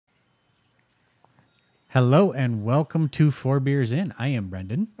Hello and welcome to Four Beers In. I am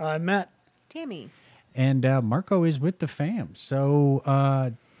Brendan, I'm Matt. Tammy. and Marco is with the fam.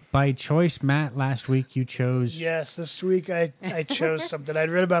 So, by choice, Matt, last week you chose. Yes, this week I chose something I'd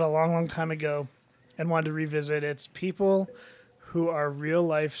read about a long, long time ago and wanted to revisit. It's people who are real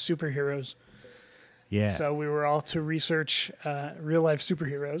life superheroes. Yeah. So we were all to research real life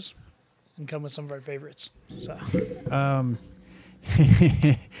superheroes and come with some of our favorites. So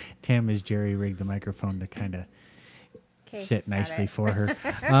Tam has Jerry rigged the microphone to kind of sit nicely for her.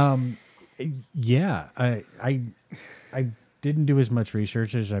 Yeah, I didn't do as much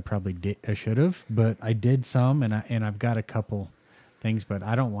research as I should have, but I did some, and I've got a couple things, but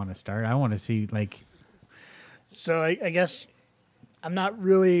I don't want to start. I want to see So I guess I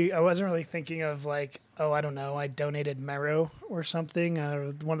wasn't really thinking of I don't know, I donated marrow or something,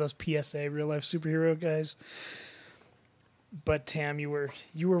 one of those PSA real life superhero guys. But Tam, you were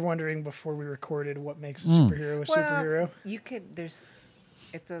wondering before we recorded what makes a superhero a superhero.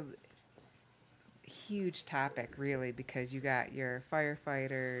 It's a huge topic really, because you got your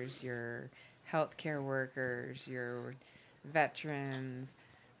firefighters, your healthcare workers, your veterans.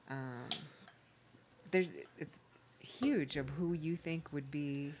 It's huge of who you think would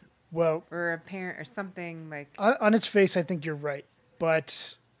be, Well, or a parent or something like. on its face, I think you're right,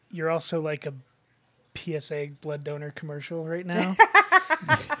 but you're also like a PSA blood donor commercial right now.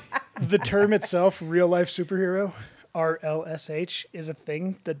 The term itself, real life superhero, RLSH, is a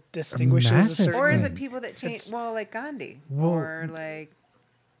thing that distinguishes a massive certain. Or is thing. it people that change? It's- Like Gandhi, Well- or like.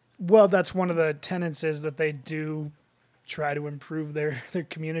 Well, that's one of the tenets, is that they do try to improve their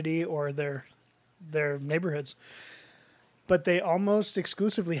community or their neighborhoods, but they almost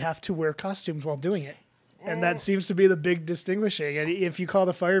exclusively have to wear costumes while doing it. And that seems to be the big distinguishing. And if you call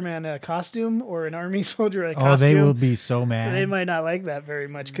the fireman a costume or an army soldier a costume, they will be so mad. they might not like that very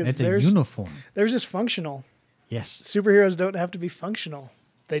much, because It's a uniform. they're just functional. Yes. Superheroes don't have to be functional.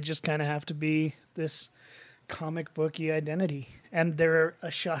 They just kind of have to be this comic booky identity. And there are a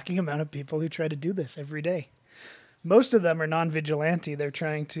shocking amount of people who try to do this every day. Most of them are non-vigilante. They're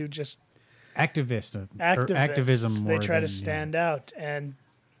trying to just Activism activists. more They try to than- stand out, and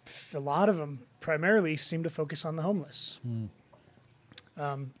a lot of them primarily seem to focus on the homeless.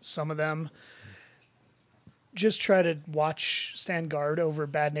 Some of them just try to stand guard over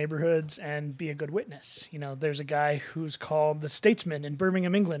bad neighborhoods and be a good witness. You know, there's a guy who's called the Statesman in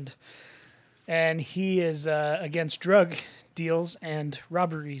Birmingham, England, and he is against drug deals and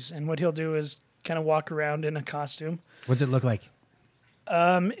robberies. And what he'll do is kind of walk around in a costume. What's it look like?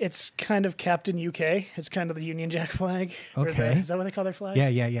 It's kind of Captain UK. It's kind of the Union Jack flag. Okay. Is that what they call their flag? Yeah.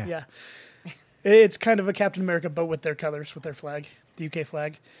 Yeah. It's kind of a Captain America, but with their colors, with their flag, the UK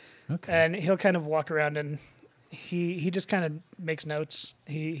flag. Okay. And he'll kind of walk around, and he just kind of makes notes.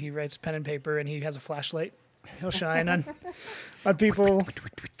 He writes pen and paper, and he has a flashlight. He'll shine on people.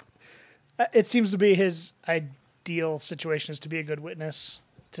 It seems to be his ideal situation, is to be a good witness,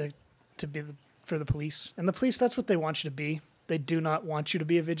 to be for the police. And the police, that's what they want you to be. They do not want you to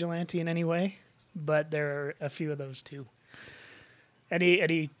be a vigilante in any way, but there are a few of those too.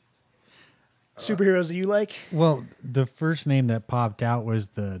 Any superheroes that you like? Well, the first name that popped out was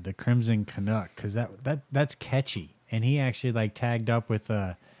the Crimson Canuck, because that's catchy, and he actually tagged up with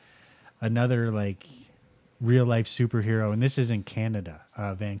another real life superhero, and this is in Canada,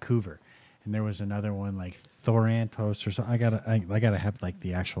 Vancouver, and there was another one like Thorantos or something. I gotta have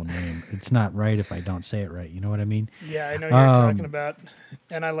the actual name. It's not right if I don't say it right. You know what I mean? Yeah, I know who you're talking about,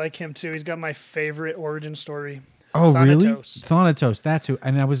 and I like him too. He's got my favorite origin story. Oh, really? Thanatos. Thanatos, that's who.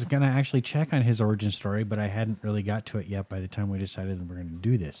 And I was going to actually check on his origin story, but I hadn't really got to it yet by the time we decided that we're going to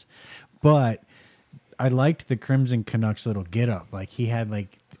do this. But I liked the Crimson Canuck's little get up. He had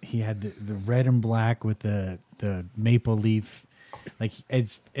the red and black with the maple leaf.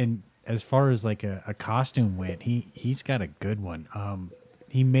 As far as a costume went, he's got a good one.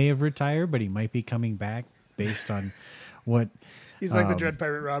 He may have retired, but he might be coming back based on what. He's like the Dread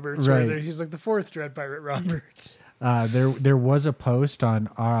Pirate Roberts. right. Or he's like the fourth Dread Pirate Roberts. There was a post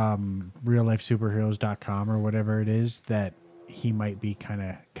on reallifesuperheroes.com or whatever it is that he might be kind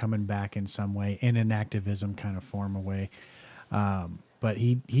of coming back in some way, in an activism kind of form away. But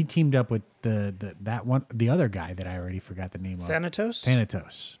he teamed up with the other guy that I already forgot the name of.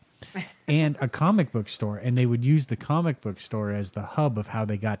 Thanatos? And a comic book store, and they would use the comic book store as the hub of how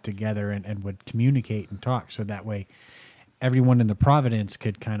they got together and would communicate and talk, so that way everyone in the Providence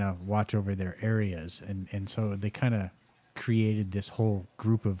could kind of watch over their areas. And so they kind of created this whole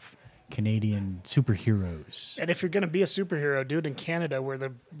group of Canadian superheroes. And if you're going to be a superhero, dude, in Canada, where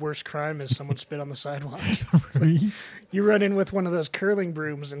the worst crime is someone spit on the sidewalk, you run in with one of those curling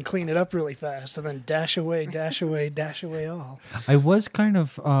brooms and clean it up really fast, and then dash away, dash away, dash away all. I was kind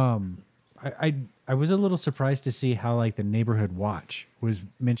of I was a little surprised to see how like the neighborhood watch was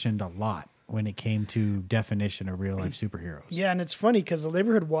mentioned a lot when it came to definition of real life superheroes. Yeah, and it's funny because the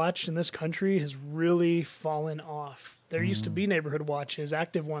neighborhood watch in this country has really fallen off. There used to be neighborhood watches,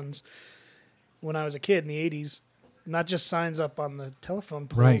 active ones, when I was a kid in the 80s. Not just signs up on the telephone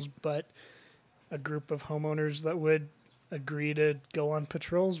poles, Right. but a group of homeowners that would agree to go on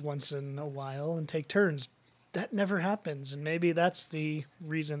patrols once in a while and take turns. That never happens, and maybe that's the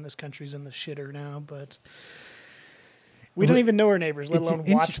reason this country's in the shitter now, but we don't even know our neighbors, let It's alone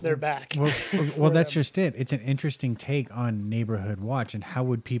an watch their back. Well, that's just it. It's an interesting take on neighborhood watch, and how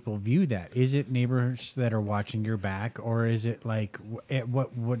would people view that? Is it neighbors that are watching your back, or is it like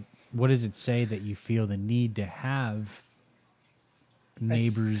what does it say that you feel the need to have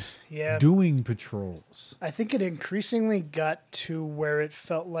neighbors yeah. doing patrols? I think it increasingly got to where it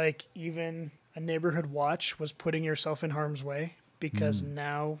felt like even a neighborhood watch was putting yourself in harm's way because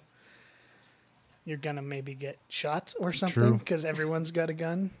now you're going to maybe get shot or something True. because everyone's got a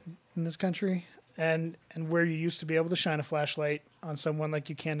gun in this country. And where you used to be able to shine a flashlight on someone like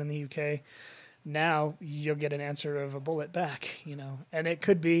you can in the UK, now you'll get an answer of a bullet back, you know. And it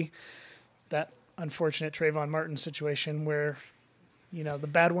could be that unfortunate Trayvon Martin situation where, you know, the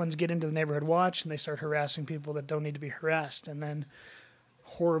bad ones get into the neighborhood watch and they start harassing people that don't need to be harassed. And then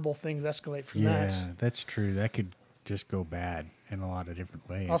horrible things escalate from Yeah, that. that's true. That could just go bad in a lot of different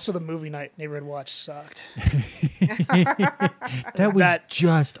ways. Also, the movie night neighborhood watch sucked. that was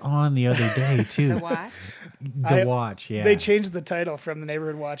just on the other day too. The watch? The watch, yeah. They changed the title from the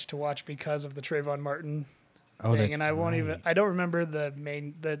neighborhood watch to watch because of the Trayvon Martin oh, thing, that's and I won't right. even. I don't remember the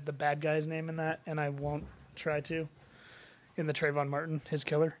bad guy's name in that, and I won't try to. In the Trayvon Martin, his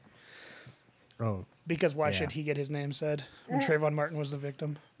killer, Oh, because why Yeah. should he get his name said when Trayvon Martin was the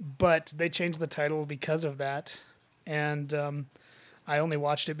victim? But they changed the title because of that, and I only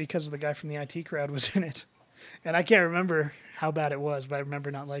watched it because the guy from the IT crowd was in it, and I can't remember how bad it was, but I remember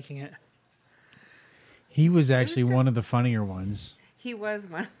not liking it. he was actually just- one of the funnier ones. He was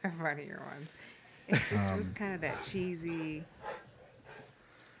one of the funnier ones. It just was kind of that cheesy.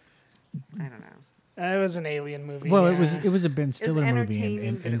 I don't know. It was an alien movie. Well, yeah. it was a Ben Stiller movie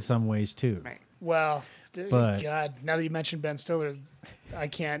entertaining, but in it- some ways too. Right. Well, But- God, now that you mentioned Ben Stiller, I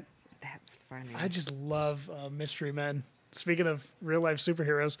can't. That's funny. I just love Mystery Men. Speaking of real life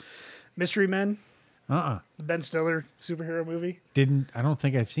superheroes, Mystery Men, the Ben Stiller superhero movie. I don't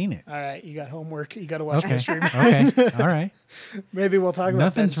think I've seen it. All right, you got homework. You got to watch Okay. Mystery Men. Okay. All right. Maybe we'll talk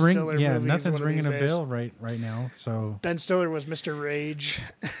about Ben Stiller movies nothing's one of ringing these a days. bell right now. So Ben Stiller was Mr. Rage.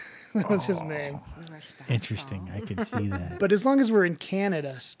 That was his name. We watched the interesting. I could see that. But as long as we're in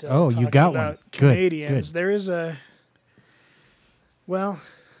Canada still, Oh, you talking got one. about Good, Canadians, good. there is a. Well,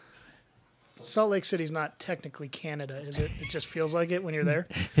 Salt Lake City's not technically Canada, is it? It just feels like it when you're there.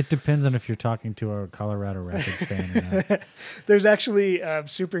 It depends on if you're talking to a Colorado Rapids fan or not. There's actually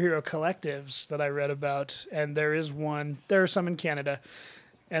superhero collectives that I read about, and there is one. There are some in Canada,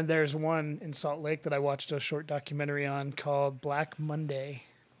 and there's one in Salt Lake that I watched a short documentary on called Black Monday,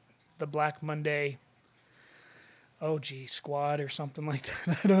 the Black Monday Squad or something like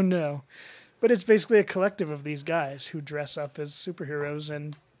that. I don't know, but it's basically a collective of these guys who dress up as superheroes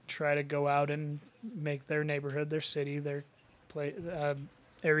and try to go out and make their neighborhood, their city, their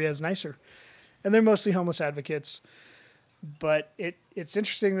areas nicer, and they're mostly homeless advocates. But it's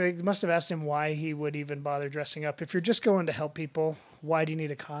interesting. They must have asked him why he would even bother dressing up. If you're just going to help people, why do you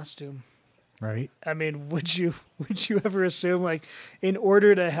need a costume? Right? I mean, would you ever assume, like, in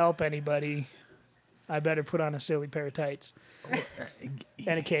order to help anybody, I better put on a silly pair of tights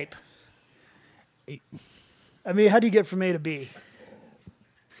and a cape? I mean, how do you get from A to B?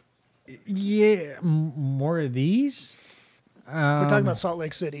 Yeah, more of these. We're talking about Salt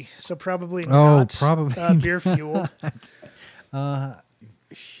Lake City, so probably Oh, not probably beer fueled.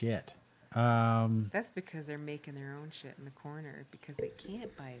 Shit. That's because they're making their own shit in the corner because they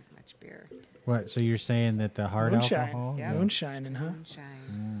can't buy as much beer. What? So you're saying that the hard alcohol? Yeah. Moonshining, huh?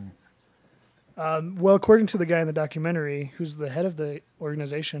 Moonshine. Well, according to the guy in the documentary, who's the head of the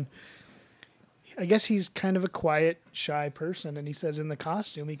organization, I guess he's kind of a quiet, shy person, and he says in the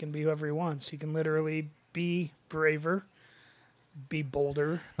costume he can be whoever he wants. He can literally be braver, be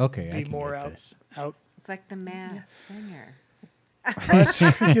bolder, Okay, I be can more get out. this. It's like the Masked Singer.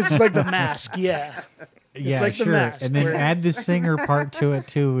 It's like the mask, yeah. Yeah, like The sure. Mask, And then where- add the singer part to it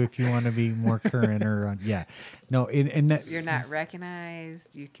too, if you want to be more current or yeah. No, in that You're not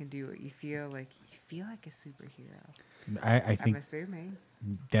recognized. You can do what you feel like. You feel like a superhero. I I'm think assuming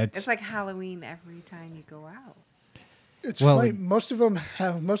that's it's like Halloween every time you go out. It's Well, funny. it- Most of them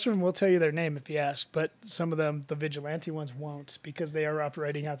will tell you their name if you ask, but some of them, the vigilante ones, won't because they are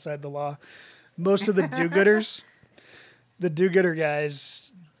operating outside the law. Most of the do-gooders, the do-gooder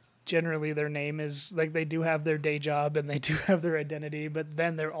guys, generally their name is like they do have their day job and they do have their identity, but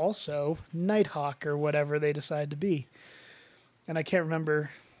then they're also Nighthawk or whatever they decide to be. And I can't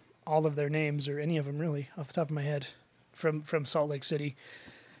remember all of their names or any of them really off the top of my head from Salt Lake City.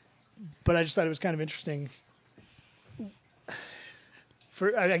 But I just thought it was kind of interesting.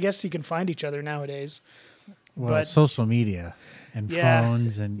 I guess you can find each other nowadays. well, but- social media and Yeah.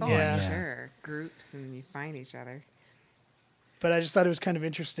 phones and Oh, Yeah. I'm sure. Groups and you find each other. But I just thought it was kind of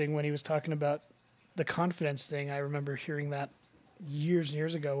interesting when he was talking about the confidence thing. I remember hearing that years and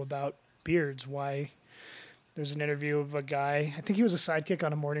years ago about beards. Why there's an interview of a guy, I think he was a sidekick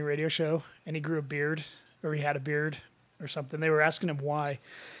on a morning radio show, and he grew a beard, or he had a beard or something. They were asking him why.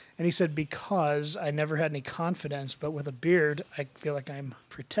 And he said, because I never had any confidence, but with a beard, I feel like I'm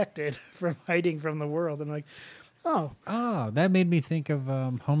protected from hiding from the world. And I'm like, oh, Oh, that made me think of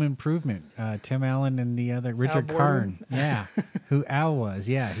Home Improvement. Tim Allen and the other Richard Borden? Karn. Yeah, who Al was.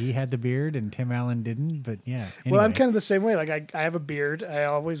 Yeah, he had the beard and Tim Allen didn't. But yeah. Well, I'm anyway. kind of the same way. Like I have a beard. I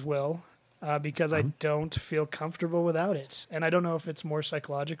always will because I don't feel comfortable without it. And I don't know if it's more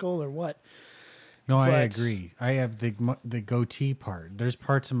psychological or what. No, I but- agree. I have the goatee part. There's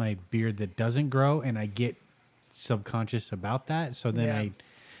parts of my beard that doesn't grow, and I get subconscious about that. So then Yeah. I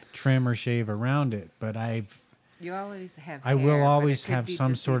trim or shave around it. But You always have. I will hair, but always it could have be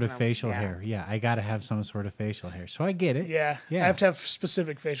some just sort of even a- facial yeah. hair. Yeah, I got to have some sort of facial hair. So I get it. Yeah. Yeah. I have to have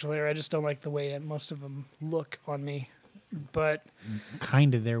specific facial hair. I just don't like the way most of them look on me. But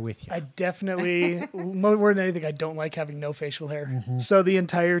Kind of there with you. I definitely, more than anything, I don't like having no facial hair. Mm-hmm. So the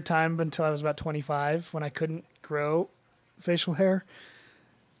entire time until I was about 25, when I couldn't grow facial hair,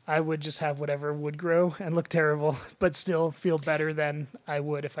 I would just have whatever would grow and look terrible, but still feel better than I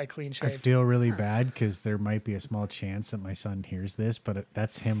would if I clean I shaved. feel really bad because there might be a small chance that my son hears this, but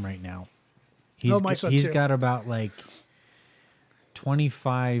that's him right now. my son He's too. got about like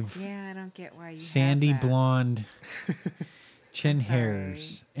 25 Yeah, I don't get why you sandy have that. blonde chin I'm sorry.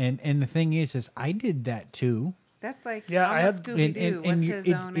 hairs. And the thing is I did that too. That's like Yeah, I almost had- Scooby Doo. What's you- his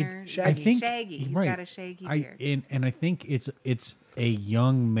it- owner? Shaggy. I think Shaggy. He's right. got a shaggy beard. And I think it's a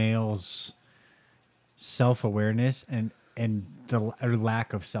young male's self-awareness and the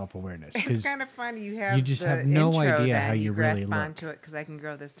lack of self-awareness It's kind of funny. You have just the have no intro idea then how you really grasp look. onto it because I can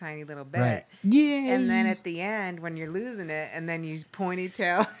grow this tiny little bit. right. Yeah. And then at the end, when you're losing it, and then you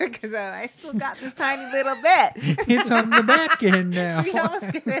ponytail because I still got this tiny little bit. it's on the back end now. See how it's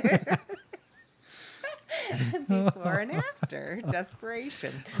gonna before and after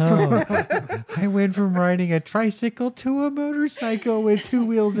desperation. Oh, I went from riding a tricycle to a motorcycle with two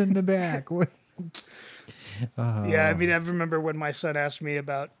wheels in the back. Yeah, I mean, I remember when my son asked me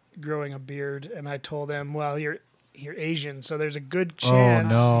about growing a beard, and I told him, "Well, you're Asian, so there's a good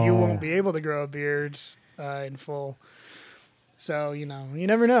chance no. you won't be able to grow a beard in full." So you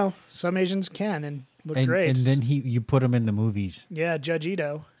never know. Some Asians can and look great. And then you put him in the movies. Yeah, Judge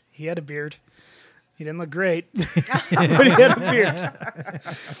Ito, he had a beard. He didn't look great, but he had a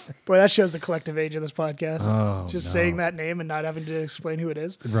beard. Boy, that shows the collective age of this podcast. Oh, Just no. saying that name and not having to explain who it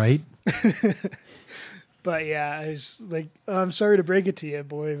is. Right? But yeah, I was like, I'm sorry to break it to you,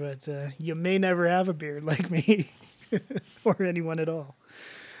 boy, but you may never have a beard like me or anyone at all.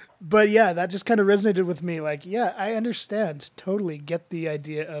 But yeah, that just kind of resonated with me. Like, yeah, I understand, totally get the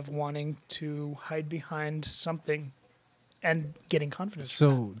idea of wanting to hide behind something and getting confidence.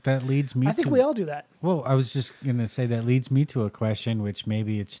 from So that leads me that. I think to we all do that. Well, I was just going to say that leads me to a question, which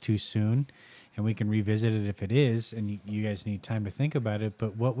maybe it's too soon, and we can revisit it if it is, and you guys need time to think about it.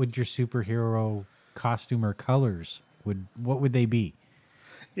 But what would your superhero costume or colors what would they be?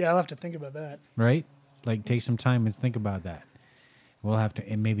 Yeah, I'll have to think about that. Right? Like take some time and think about that. We'll have to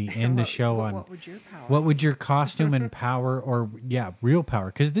and maybe end the show on What would your power? what would your costume and power or real power?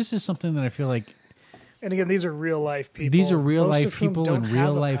 Because this is something that I feel like And again, these are real life people. these are real most life of whom people don't and have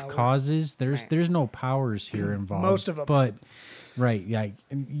real a life power. causes. Right. There's no powers here involved. Most of 'em. But right, yeah.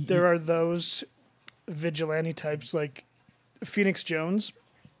 and There are those vigilante types like Phoenix Jones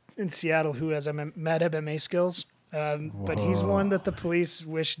in Seattle who has mad MMA skills. But he's one that the police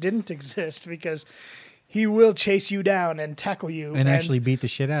wish didn't exist because he will chase you down and tackle you and actually beat the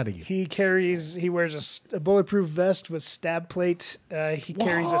shit out of you. He wears a bulletproof vest with stab plate. He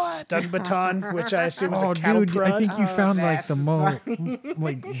carries a stun baton, which I assume is a cattle dude, prod. I think you found like the that's most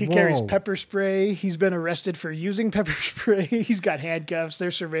like He carries whoa. pepper spray. He's been arrested for using pepper spray. He's got handcuffs.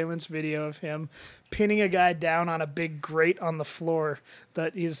 There's surveillance video of him pinning a guy down on a big grate on the floor.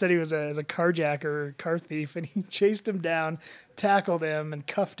 That he said he was a carjacker or car thief, and he chased him down, tackled him, and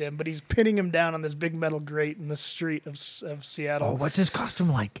cuffed him. But he's pinning him down on this big metal grate in the street of Oh, Seattle. what's his costume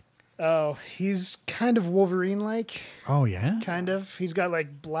like? Oh, he's kind of Wolverine-like. Oh yeah. Kind of. He's got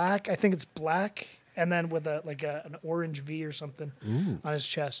like black. I think it's black, and then with an orange V or something on his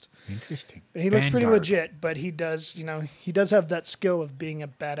chest. Interesting. He looks pretty Vanguard. legit, but he does have that skill of being a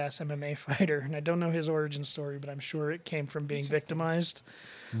badass MMA fighter. And I don't know his origin story, but I'm sure it came from being victimized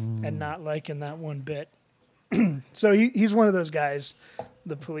and not liking that one bit. So he's one of those guys.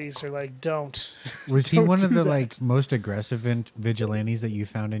 The police are like, don't. Was he Don't one of do the that. like most aggressive vigilantes that you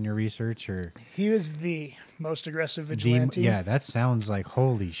found in your research, or He was the most aggressive the, vigilante. yeah? That sounds like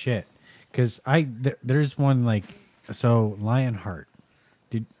holy shit. Because there's one like so Lionheart.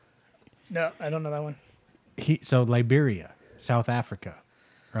 Did No, I don't know that one. so Liberia, South Africa.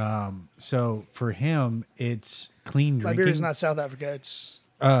 So for him, it's clean drinking. Liberia's not South Africa.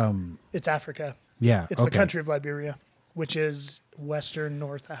 It's Africa. Yeah, It's the okay. country of Liberia, which is Western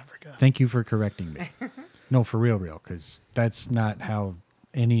North Africa. Thank you for correcting me. No, for real, because that's not how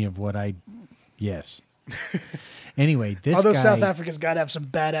any of what I. Yes. Anyway, this Although guy. South Africa's got to have some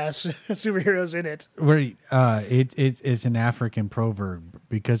badass superheroes in it. Where it's an African proverb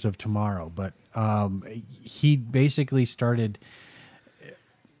because of tomorrow, but he basically started.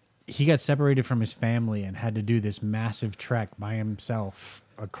 He got separated from his family and had to do this massive trek by himself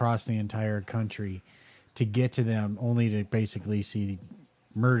across the entire country to get to them, only to basically see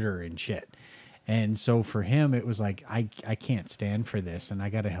murder and shit. And so for him, it was like, I can't stand for this, and I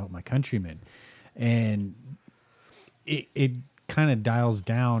got to help my countrymen. And it kind of dials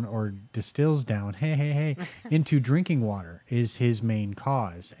down or distills down, hey, into drinking water is his main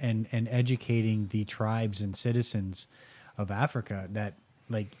cause, and educating the tribes and citizens of Africa that,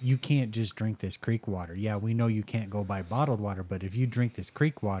 like, you can't just drink this creek water. Yeah, we know you can't go buy bottled water, but if you drink this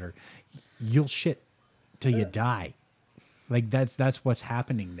creek water, you'll shit till you die. Like, that's what's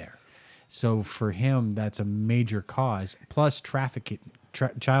happening there. So for him, that's a major cause. Plus trafficking,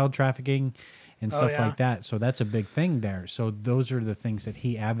 child trafficking, and stuff yeah. like that. So that's a big thing there. So those are the things that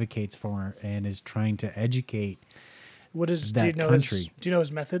he advocates for and is trying to educate. What is That do you know country. do you know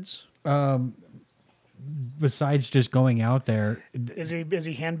his methods? Besides just going out there, Is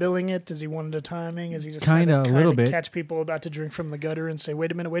he hand billing it? Is he one at a timing? Is he just Kinda, a little bit. catch people about to drink from the gutter and say,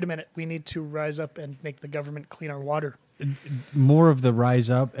 wait a minute, we need to rise up and make the government clean our water. more of the rise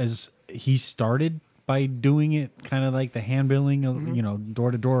up as he started by doing it kind of like the hand billing,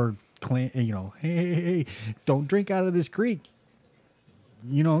 door to door, hey, don't drink out of this creek.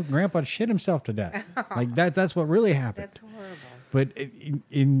 Grandpa shit himself to death. Like that's what really happened. That's horrible. But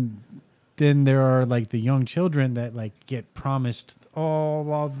then there are like the young children that like get promised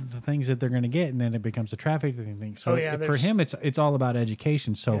all the things that they're going to get, and then it becomes a trafficking thing. So for there's- him, it's all about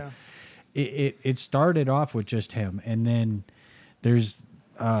education. So Yeah. it started off with just him, and then there's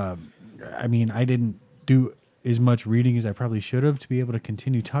I didn't do as much reading as I probably should have to be able to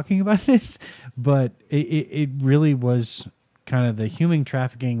continue talking about this, but it really was kind of the human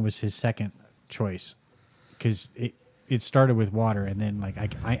trafficking was his second choice, because it started with water, and then like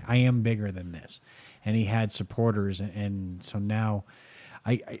I am bigger than this, and he had supporters, and so now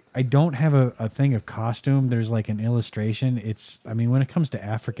I don't have a thing of costume. There's like an illustration. When it comes to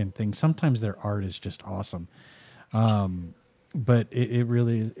African things, sometimes their art is just awesome. But it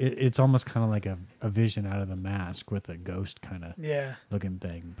really is. It's almost kind of like a vision out of The Mask with a ghost kind of Yeah. looking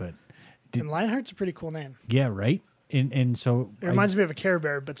thing. But And Lionheart's a pretty cool name. yeah, right. And so It reminds me of a Care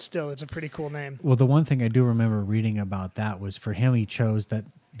Bear, but still, it's a pretty cool name. well, the one thing I do remember reading about that was for him, he chose that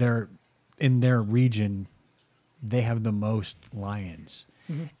in their region, they have the most lions.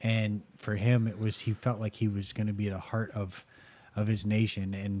 And for him, it was, he felt like he was going to be the heart of his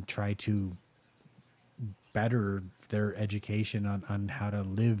nation and try to better their education on how to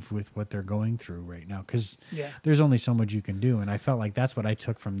live with what they're going through right now. Because Yeah. there's only so much you can do. And I felt like that's what I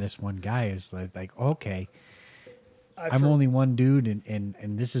took from this one guy is like okay, I'm only one dude,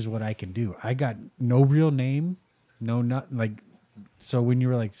 and this is what I can do. I got no real name, not like. So when you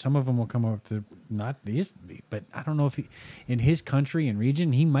were like, some of them will come up to not these, but I don't know if in his country and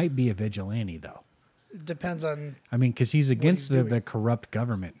region, he might be a vigilante though. Depends on. Because he's against doing. the corrupt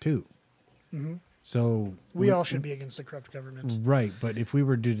government too. So We all should be against the corrupt government. right. But if we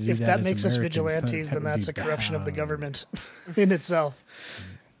were to do If that, that as makes us Americans, vigilantes, then would that's be a corruption of the bad. government in itself.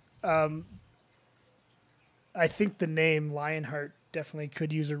 I think the name Lionheart definitely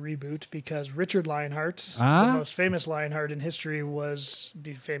could use a reboot because Richard Lionheart, the most famous Lionheart in history, was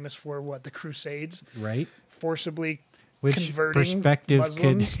famous for what? The Crusades, Right. forcibly Which converting perspective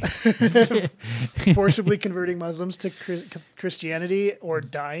Muslims, could forcibly converting Muslims to Christianity or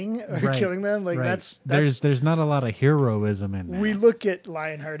dying or Right, killing them. Like right. that's there's not a lot of heroism in that. we look at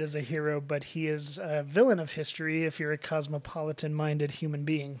Lionheart as a hero, but he is a villain of history if you're a cosmopolitan-minded human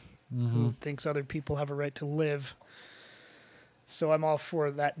being who thinks other people have a right to live. So I'm all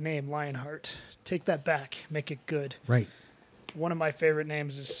for that name, Lionheart. Take that back. Make it good. Right. One of my favorite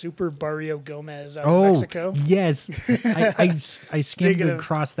names is Super Barrio Gomez out Oh, of Mexico. yes. I skimmed Speaking of-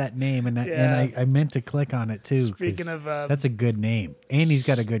 across that name, and Yeah. I meant to click on it, too. 'cause Speaking of that's a good name. And he's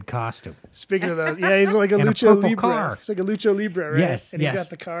got a good costume. speaking of those, yeah, he's like a And a lucha purple libre. car. He's like a lucha libre, right? Yes, and yes. he's got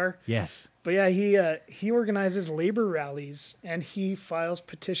the car. Yes. But yeah, he organizes labor rallies and he files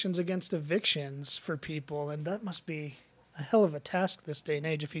petitions against evictions for people, and that must be a hell of a task this day and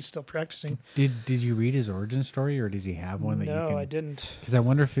age if he's still practicing. Did you read his origin story, or does he have one that you No, can? I didn't. Because I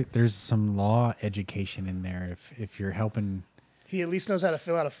wonder if there's some law education in there. If you're helping, He at least knows how to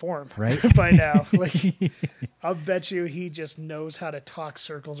fill out a form, right? by now. Like, I'll bet you he just knows how to talk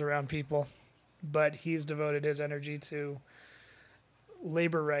circles around people. But he's devoted his energy to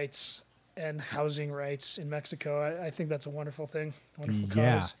labor rights and housing rights in Mexico. I think that's a wonderful thing. Wonderful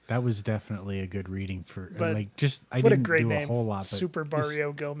Yeah, cause. that was definitely a good reading for. But like, just I What a didn't great do name. a whole lot. But Super this-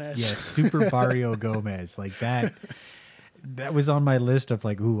 Barrio Gomez. Yeah, Super Barrio Gomez, like that. That was on my list of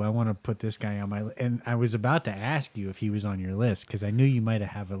like, ooh, I want to put this guy on my list. And I was about to ask you if he was on your list because I knew you might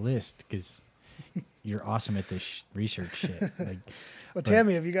have a list because you're awesome at this research shit. Like, Well,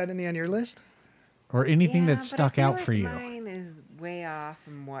 Tammy, have you got any on your list? or anything Yeah, that but I stuck feel out like for you. Mine is way off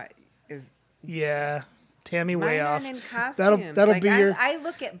from what is. Yeah, Tammy, Mine way aren't off. in costumes. That'll like, be your. I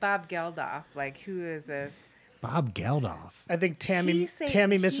look at Bob Geldof. Like, who is this? Bob Geldof. I think Tammy He said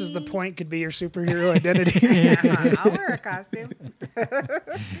Tammy misses the he- point. Could be your superhero identity. I'll wear a costume.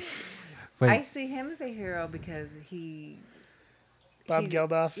 Wait, I see him as a hero because Bob he's-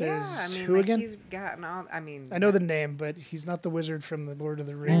 Geldof yeah, is I mean, who like, again? He's gotten all. I mean, I know the name, but he's not the wizard from the Lord of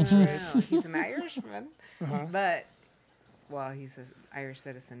the No, Rings, no, right? no, he's an Irishman, Uh-huh. but well, he's an Irish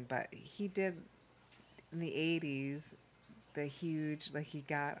citizen. But he did in the '80s the huge, like he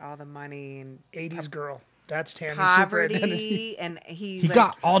got all the money and 80s girl. That's Tammy's super identity. poverty, and he like,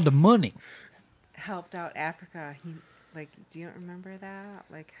 got all the money. helped out Africa. He like, do you remember that?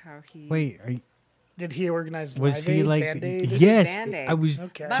 Like how he Wait, Did he organize was Live he Aid, like? Band-Aid? Yes, Band-Aid. I was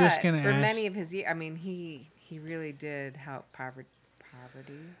Okay. But just gonna for ask. many of his years, I mean, he really did help poverty.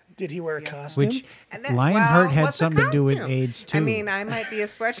 Did he wear a Yeah. costume? Which And then, Lionheart well, had what's a something to do with costume? AIDS too. I mean, I might be a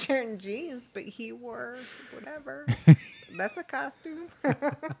sweatshirt and jeans, but he wore whatever. That's a costume.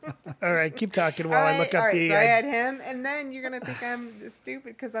 All right, keep talking while I look up the. So I had him, and then you're gonna think I'm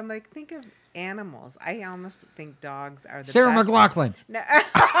stupid because I'm like, think of animals. I almost think dogs are the Sarah best. McLaughlin. No,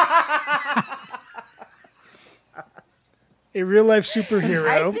 a real life I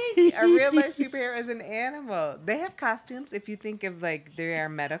superhero. think a real life superhero is an animal. They have costumes. If you think of like they are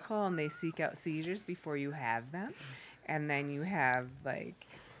medical and they seek out seizures before you have them, and then you have like.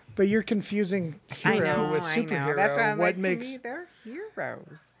 But you're confusing hero with I superhero. know. That's why I'm what like, makes to me, they're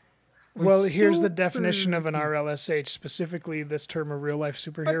heroes. well? Here's the definition of an RLSH. Specifically, this term a real life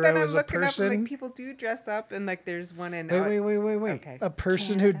But then superhero I'm is a looking up, and, person. like people do dress up, and like there's one in. Wait. Okay. A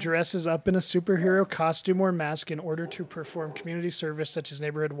person who dresses up in a superhero costume or mask in order to perform community service, such as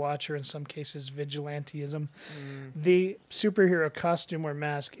neighborhood watch or in some cases vigilantism. The superhero costume or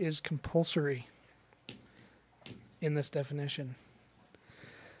mask is compulsory in this definition.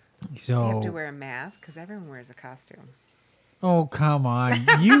 So you have to So, wear a mask because everyone wears a costume. oh come on,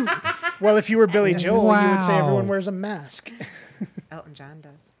 you. Well, if you were Billy Joel, you would say Wow. everyone wears a mask. Elton John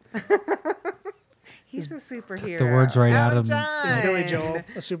does. He's a superhero. the words right out Elton of him. John. Is Billy Joel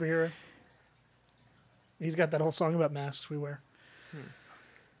a superhero? He's got that whole song about masks we wear.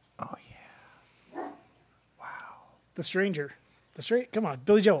 Oh yeah. The Stranger. Come on,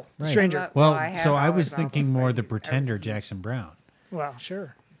 Billy Joel. The Right. Stranger. Well, I have so I all was his thinking albums. more the I was Pretender, thinking- Jackson Brown. Wow,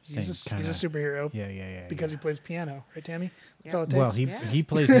 sure. He's Same a superhero Yeah. because he plays piano, right, Tammy? That's Yeah. all it takes. Well, Yeah. he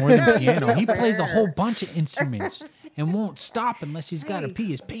plays more than piano. He plays a Where? whole bunch of instruments and won't stop unless he's got to Hey. pee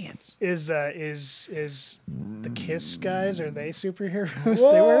his pants. Is the Kiss guys? Are they superheroes?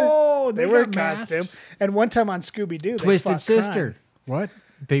 Whoa, they wear a costume. And one time on Scooby Doo, Twisted Sister. What?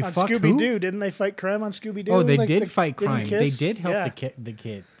 They On fucked Scooby who? Doo, didn't they fight crime on Scooby Doo? Oh, they did fight didn't crime. They Kiss? did help Yeah. the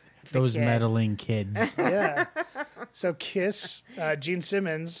kid. the those kid. meddling kids. Yeah. So Kiss, Gene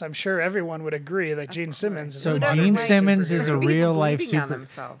Simmons. I'm sure everyone would agree that Gene Simmons. Is So a doesn't Gene like Simmons is a People real life bleeding on super.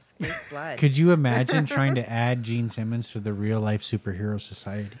 themselves. Fake blood. Could you imagine trying to add Gene Simmons to the real life superhero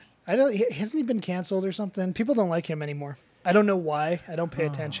society? I don't. Hasn't he been canceled or something? People don't like him anymore. I don't know why. I don't pay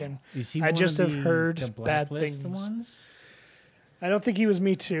attention. Is he I one just of have the- heard the bad blacklist things. ones? I don't think he was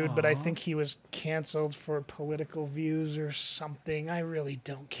Me Too'd, but I Aw. think he was canceled for political views or something. I really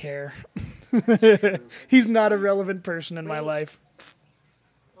don't care. He's not a relevant person in my life.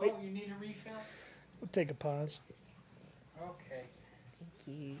 Oh, you need a refill? We'll take a pause. Okay.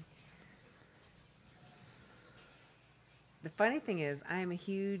 The funny thing is, I'm a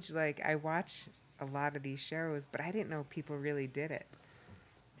huge, I watch a lot of these shows, but I didn't know people really did it.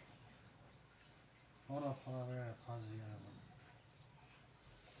 Hold on. We're going to pause the other one.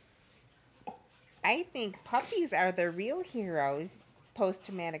 I think puppies are the real heroes.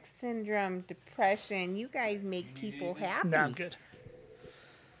 Post-traumatic syndrome, depression. You guys make people happy. No, I'm good.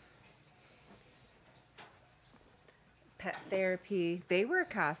 Pet therapy. They wear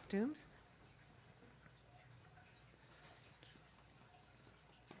costumes.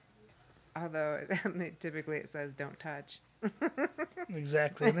 Although typically it says don't touch.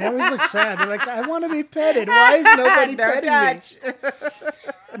 Exactly. And they always look sad. They're like, I want to be petted. Why is nobody Don't petting touch.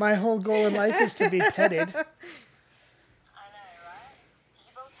 me? My whole goal in life is to be petted.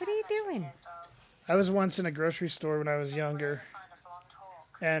 What are you doing? I was once in a grocery store when I was younger,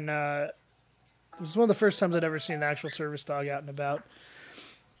 and it was one of the first times I'd ever seen an actual service dog out and about.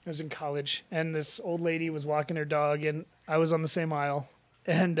 I was in college, and this old lady was walking her dog, and I was on the same aisle,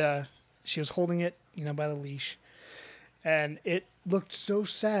 and she was holding it, by the leash, and it looked so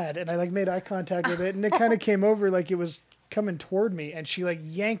sad, and I made eye contact with it, and it kind of came over like it was coming toward me, and she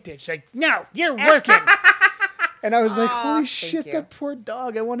yanked it. She's like, "No, you're working." And I was like, Aw, holy thank shit, you. that poor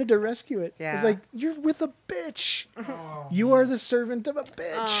dog. I wanted to rescue it. I was Yeah. like, you're with a bitch. You are the servant of a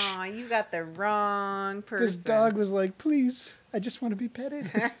bitch. Aw, you got the wrong person. This dog was like, please, I just want to be petted.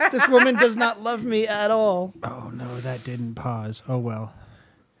 This woman does not love me at all. Oh, no, that didn't pause. Oh, well.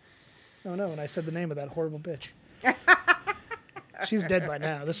 Oh no, and I said the name of that horrible bitch. She's dead by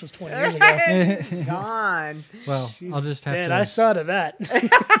now. This was 20 years ago. gone. Well, She's I'll just have dead. to... I saw to that.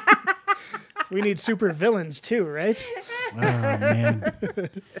 We need super villains too, right? Oh, man.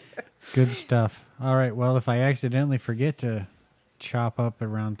 Good stuff. All right. Well, if I accidentally forget to chop up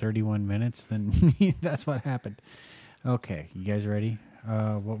around 31 minutes, then that's what happened. Okay. You guys ready?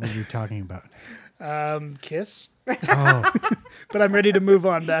 What were we talking about? Kiss. Oh, But I'm ready to move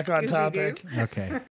on back on Scooby-Doo. topic. okay.